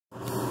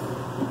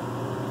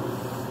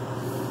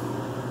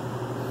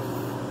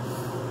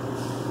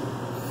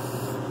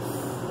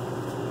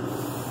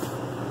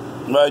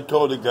I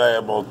told the guy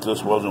about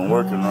this wasn't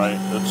working right.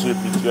 Let's see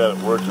if he's got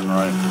it working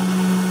right.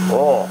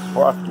 Oh,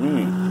 fuck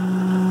me.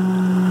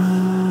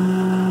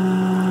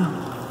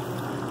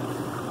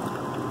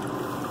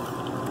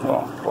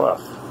 Oh,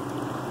 fuck.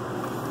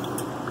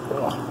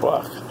 Oh,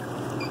 fuck.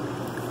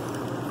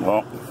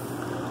 Well,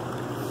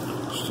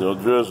 still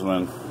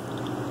drizzling.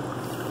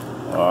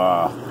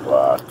 Ah,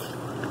 fuck.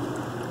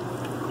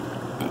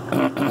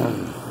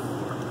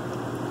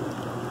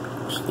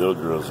 Still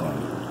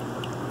drizzling.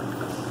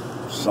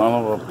 Son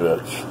of a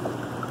bitch.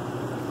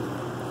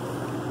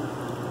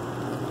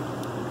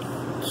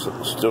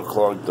 Still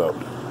clogged up.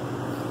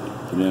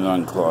 He didn't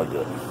unclog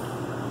it.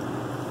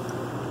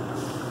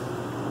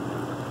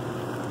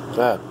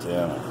 God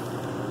damn it.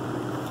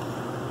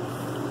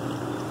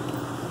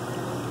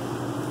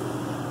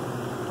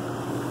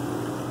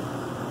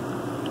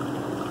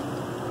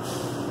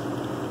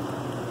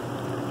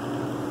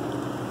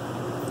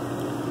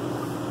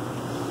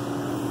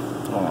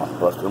 Oh,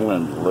 fuck, I'm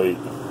gonna be late.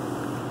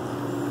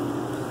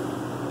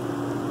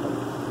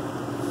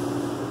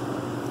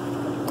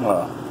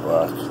 Oh,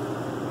 fuck.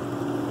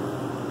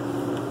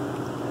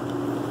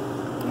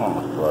 Oh,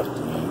 fuck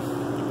me.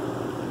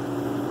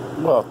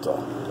 What the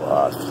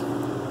fuck?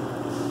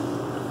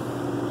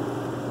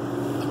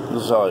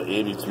 This is how an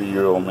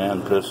 83-year-old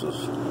man pisses.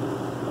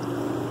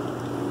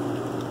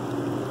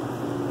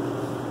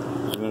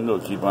 What's he gonna do?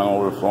 Keep on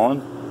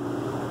overflowing?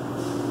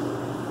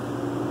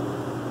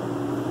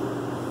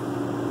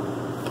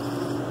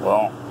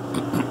 Well,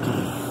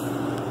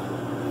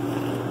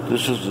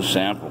 this is the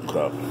sample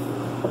cup.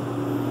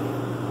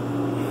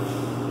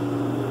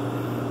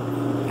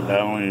 I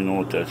don't even know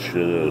what that shit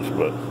is,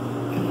 but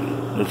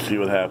let's see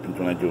what happens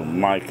when I do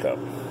my cup.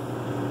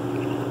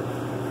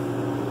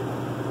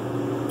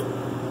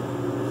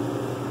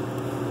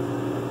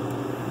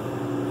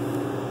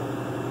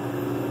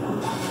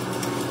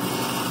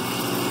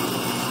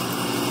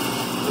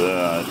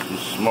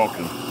 She's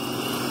smoking.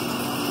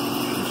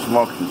 She's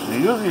smoking. So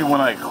usually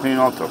when I clean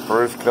out the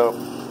first cup,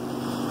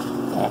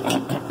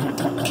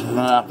 and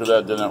after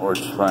that, then it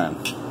works fine.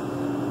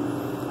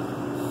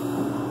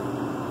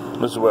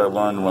 This is what I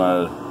learned when I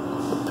was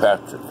with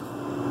Patrick.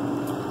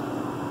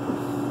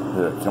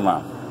 Here, come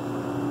on.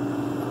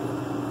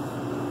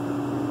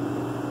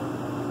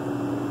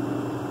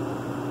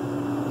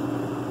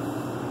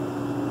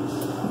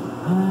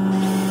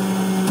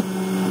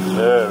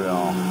 There we go.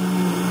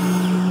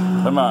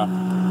 Come on.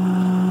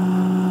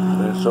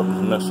 There's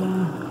something's missing.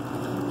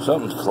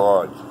 Something's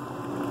clogged.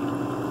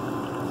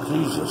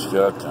 Jesus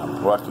goddamn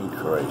fucking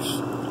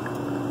Christ.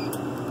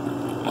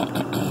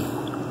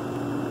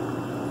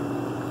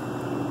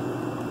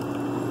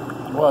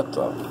 What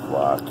the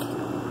fuck?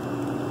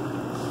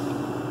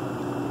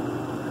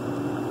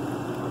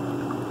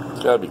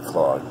 It's gotta be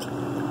clogged.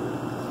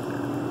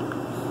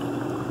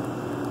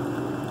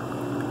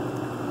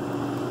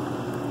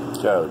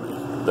 It's gotta be.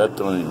 That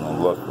don't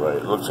even look right.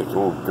 It looks like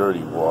old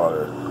dirty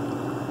water.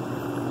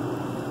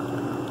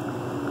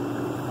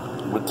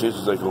 It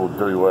tastes like old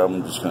dirty water.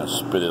 I'm just gonna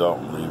spit it out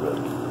and leave it.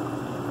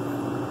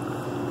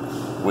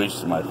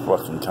 Wasting my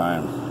fucking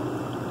time.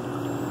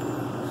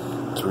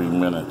 3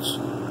 minutes.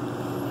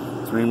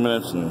 3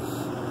 minutes and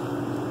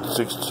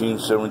 16,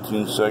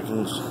 17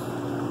 seconds.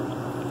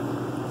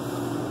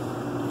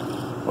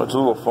 Well, it's a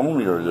little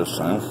foamier this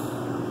time.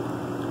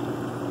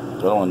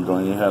 That one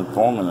don't even have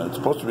foam in it. It's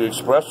supposed to be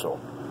espresso.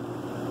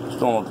 This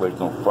don't look like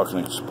no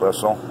fucking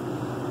espresso.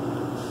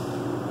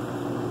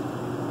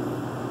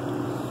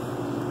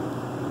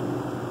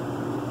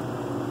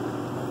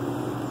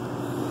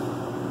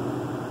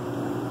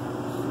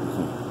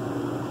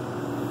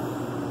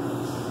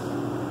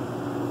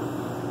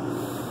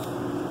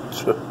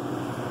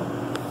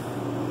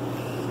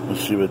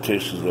 Let's see what it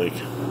tastes like.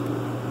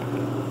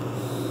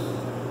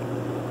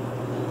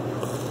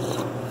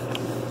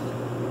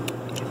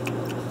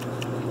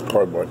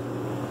 Cardboard.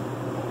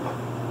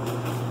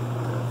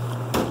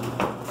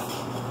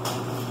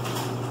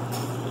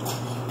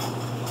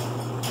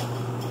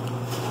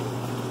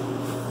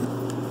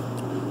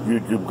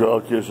 YouTube, go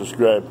out here,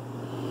 subscribe.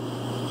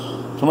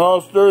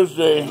 Tomorrow's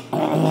Thursday.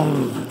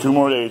 2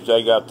 more days.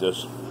 I got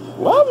this.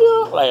 Love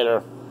you.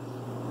 Later.